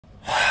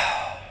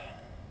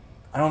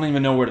I don't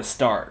even know where to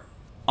start.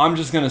 I'm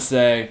just gonna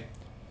say,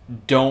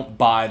 don't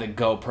buy the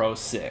GoPro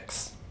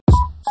 6.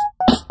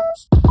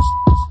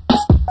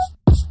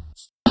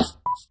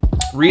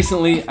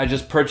 Recently, I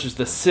just purchased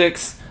the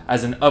 6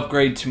 as an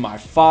upgrade to my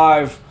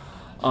 5.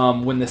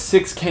 When the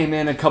 6 came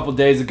in a couple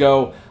days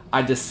ago,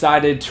 I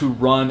decided to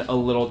run a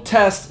little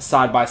test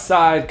side by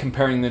side,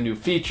 comparing the new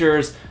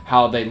features,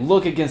 how they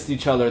look against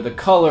each other, the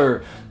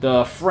color,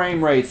 the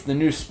frame rates, the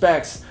new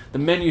specs, the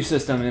menu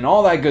system, and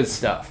all that good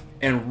stuff.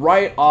 And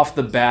right off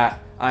the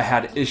bat, I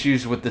had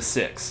issues with the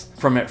 6.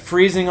 From it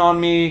freezing on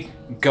me,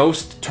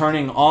 ghost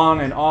turning on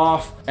and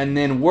off, and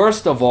then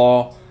worst of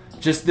all,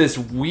 just this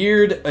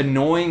weird,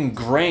 annoying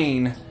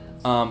grain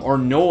or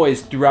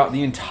noise throughout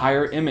the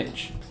entire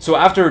image. So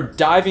after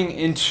diving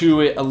into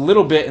it a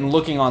little bit and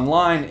looking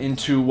online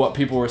into what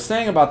people were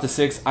saying about the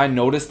 6, I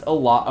noticed a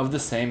lot of the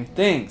same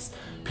things.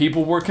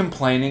 People were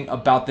complaining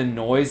about the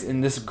noise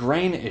in this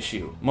grain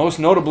issue. Most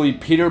notably,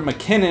 Peter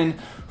McKinnon,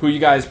 who you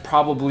guys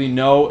probably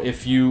know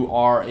if you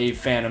are a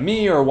fan of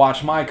me or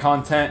watch my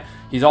content.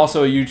 He's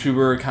also a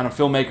YouTuber, kind of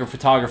filmmaker,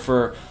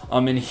 photographer,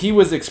 and he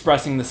was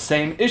expressing the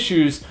same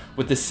issues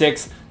with the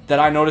 6 that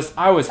I noticed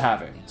I was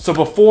having. So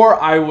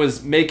before I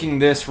was making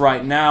this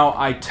right now,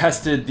 I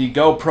tested the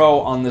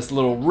GoPro on this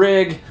little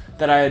rig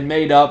that I had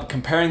made up,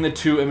 comparing the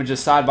two images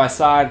side by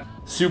side.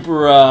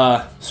 Super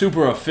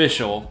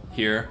official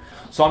here.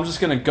 So I'm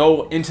just gonna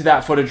go into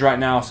that footage right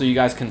now so you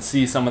guys can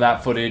see some of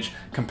that footage,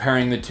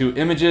 comparing the two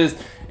images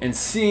and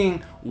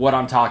seeing what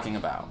I'm talking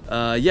about.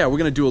 Yeah, we're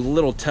gonna do a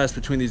little test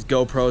between these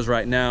GoPros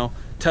right now,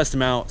 test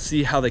them out,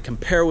 see how they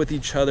compare with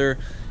each other,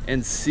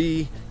 and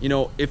see, you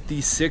know, if the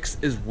 6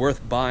 is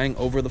worth buying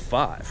over the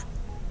 5.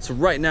 So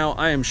right now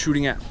I am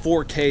shooting at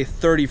 4K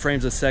 30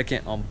 frames a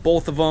second on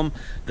both of them.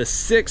 The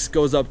 6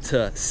 goes up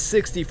to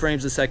 60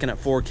 frames a second at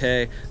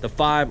 4K. The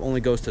 5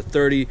 only goes to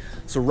 30.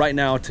 So right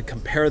now, to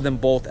compare them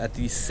both at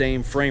the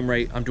same frame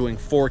rate, I'm doing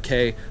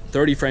 4K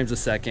 30 frames a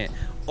second,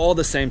 all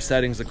the same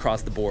settings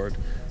across the board.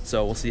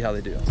 So we'll see how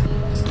they do.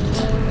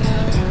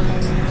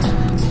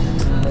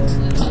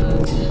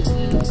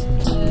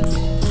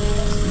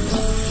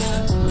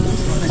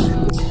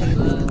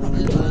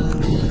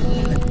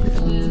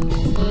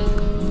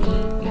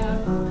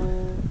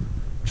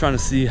 Trying to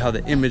see how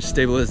the image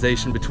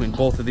stabilization between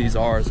both of these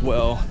are as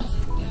well.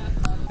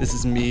 This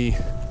is me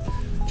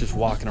just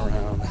walking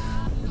around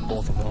with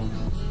both of them.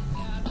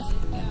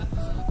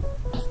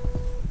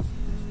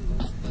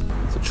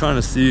 So trying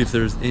to see if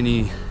there's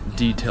any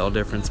detail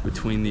difference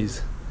between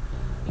these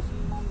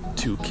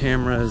two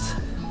cameras.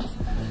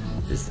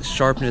 Is the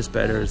sharpness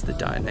better? Is the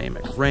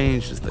dynamic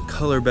range? Is the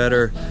color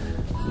better?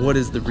 What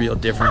is the real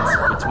difference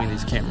between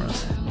these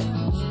cameras?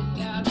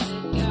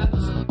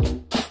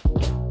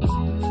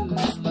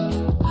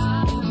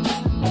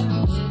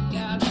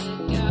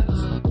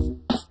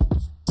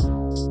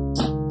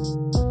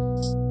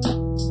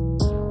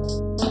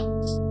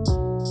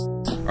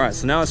 Alright,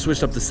 so now I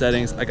switched up the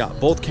settings. I got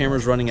both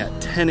cameras running at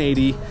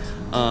 1080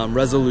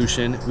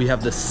 resolution. We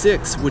have the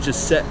 6, which is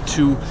set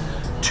to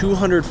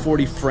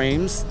 240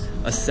 frames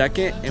a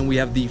second, and we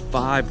have the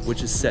 5,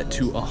 which is set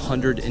to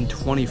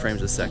 120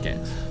 frames a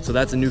second. So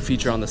that's a new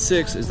feature on the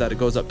 6, is that it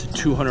goes up to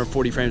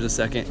 240 frames a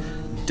second,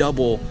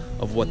 double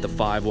of what the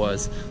 5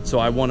 was. So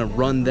I want to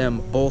run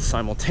them both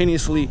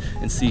simultaneously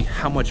and see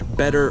how much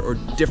better or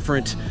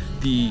different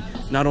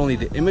not only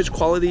the image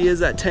quality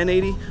is at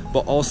 1080,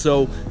 but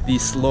also the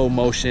slow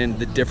motion,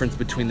 the difference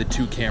between the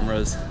two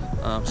cameras.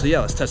 So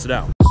yeah, let's test it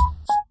out.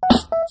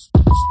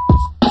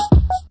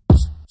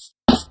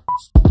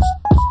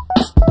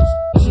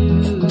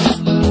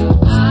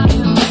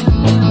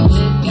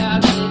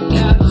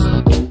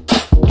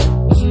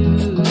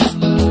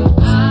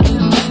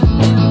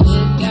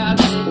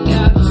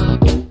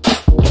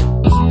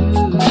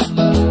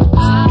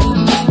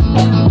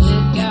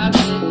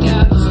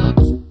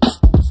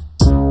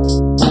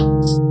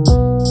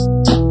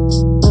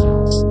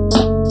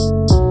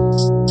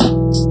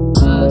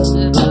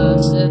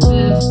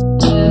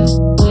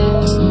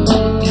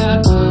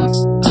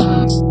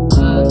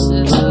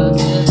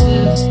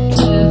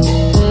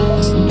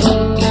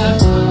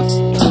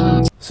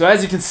 So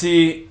as you can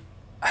see,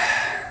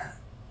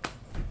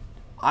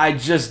 I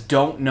just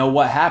don't know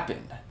what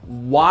happened.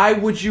 Why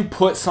would you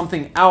put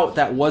something out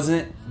that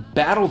wasn't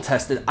battle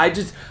tested?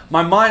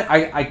 My mind,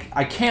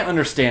 I can't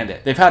understand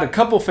it. They've had a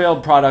couple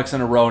failed products in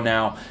a row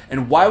now,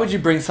 and why would you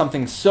bring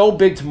something so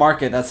big to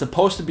market that's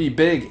supposed to be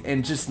big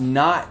and just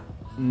not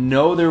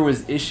know there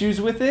was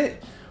issues with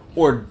it?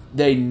 Or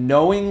they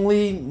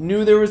knowingly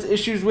knew there was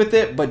issues with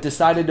it but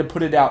decided to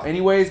put it out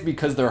anyways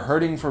because they're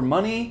hurting for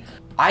money?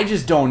 I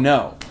just don't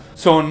know.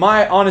 So in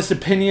my honest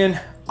opinion,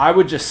 I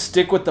would just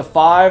stick with the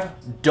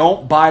 5.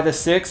 Don't buy the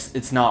 6.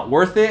 It's not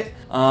worth it.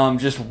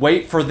 Just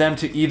wait for them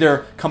to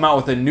either come out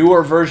with a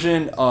newer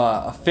version,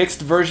 a fixed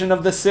version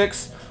of the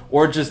 6,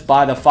 or just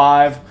buy the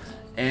 5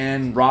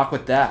 and rock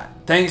with that.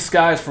 Thanks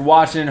guys for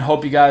watching.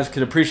 Hope you guys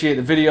could appreciate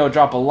the video.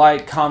 Drop a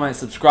like, comment,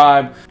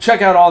 subscribe.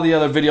 Check out all the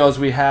other videos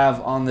we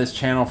have on this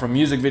channel, from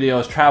music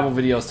videos, travel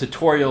videos,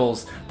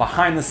 tutorials,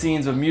 behind the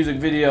scenes of music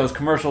videos,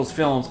 commercials,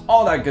 films,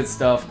 all that good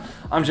stuff.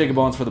 I'm Jakob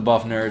Owens for the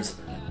Buff Nerds.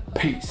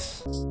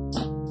 Peace.